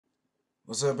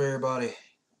What's up, everybody?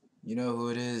 You know who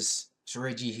it is. It's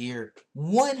Reggie here.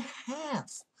 One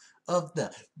half of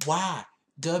the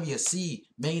YWC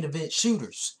main event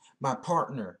shooters. My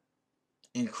partner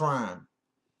in crime,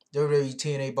 WWE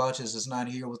TNA Botches, is not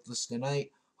here with us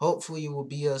tonight. Hopefully, he will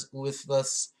be with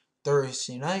us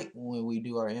Thursday night when we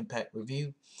do our Impact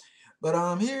review.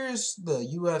 But here's the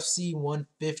UFC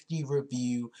 150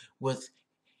 review with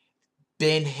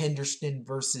Ben Henderson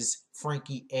versus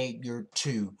Frankie Edgar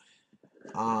 2.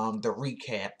 The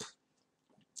recap.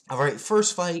 Alright,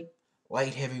 first fight,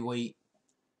 light heavyweight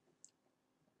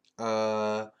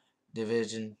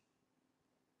division.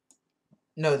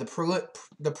 No, the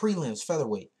prelims,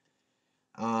 featherweight.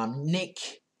 Nick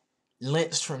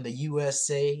Lynch from the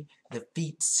USA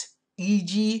defeats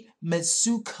Eiji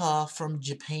Matsuka from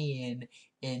Japan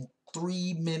in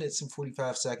 3 minutes and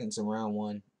 45 seconds in round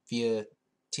 1 via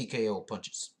TKO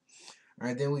punches.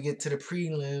 Alright, then we get to the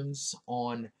prelims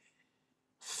on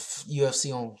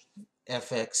UFC on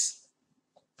FX.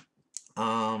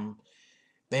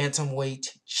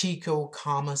 Bantamweight Chico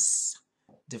Camus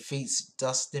defeats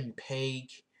Dustin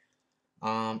Page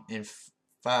in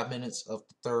 5 minutes of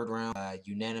the third round by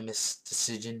unanimous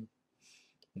decision.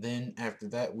 Then after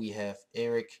that we have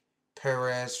Eric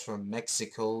Perez from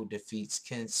Mexico defeats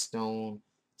Ken Stone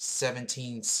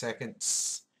 17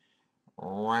 seconds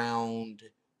round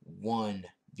 1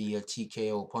 via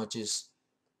TKO punches.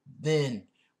 Then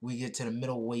we get to the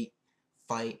middleweight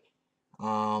fight.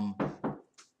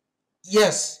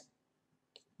 Yes,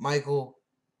 Michael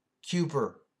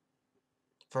Cooper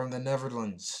from the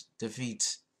Netherlands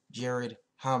defeats Jared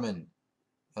Hammond.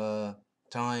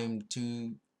 Time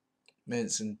 2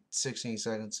 minutes and 16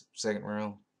 seconds, second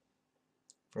round.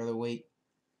 Featherweight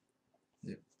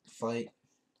fight.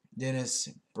 Dennis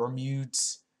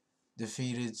Bermudez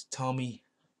defeated Tommy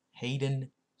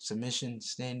Hayden. Submission,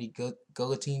 standing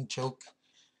guillotine choke.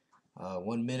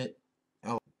 1 minute.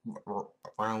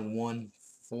 Round 1,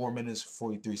 4 minutes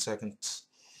 43 seconds.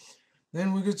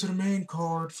 Then we get to the main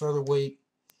card, featherweight.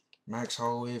 Max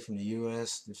Holloway from the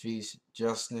US defeats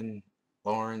Justin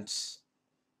Lawrence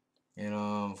in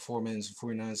 4 minutes and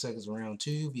 49 seconds, round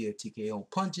 2 via TKO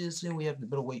punches. Then we have the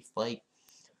middleweight fight.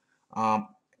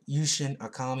 Yushin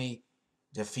Akami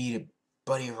defeated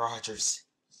Buddy Roberts.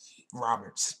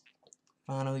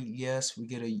 Finally, yes, we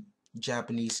get a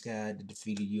Japanese guy to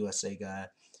defeat a USA guy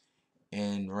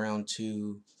in round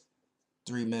 2,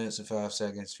 3 minutes and 5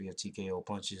 seconds via TKO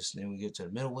punches. Then we get to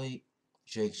the middleweight.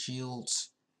 Jake Shields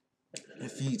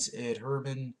defeats Ed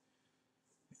Herman.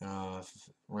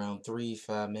 Round 3,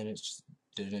 5 minutes.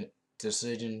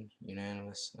 Decision,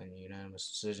 unanimous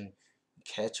decision.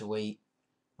 Catchweight.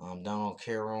 Donald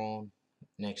Caron,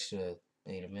 next to the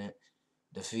main event,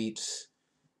 defeats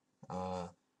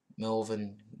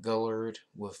Melvin Gullard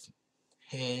with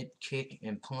head kick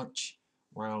and punch.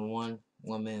 Round 1,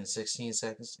 1 minute and 16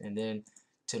 seconds. And then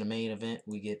to the main event,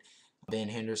 we get Ben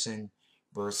Henderson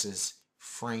versus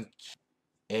Frank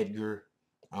Edgar.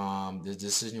 The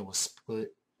decision was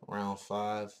split round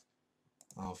 5,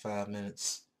 5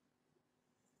 minutes.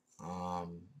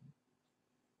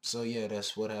 So yeah,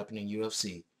 that's what happened in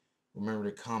UFC. Remember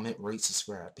to comment, rate,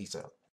 subscribe. Peace out.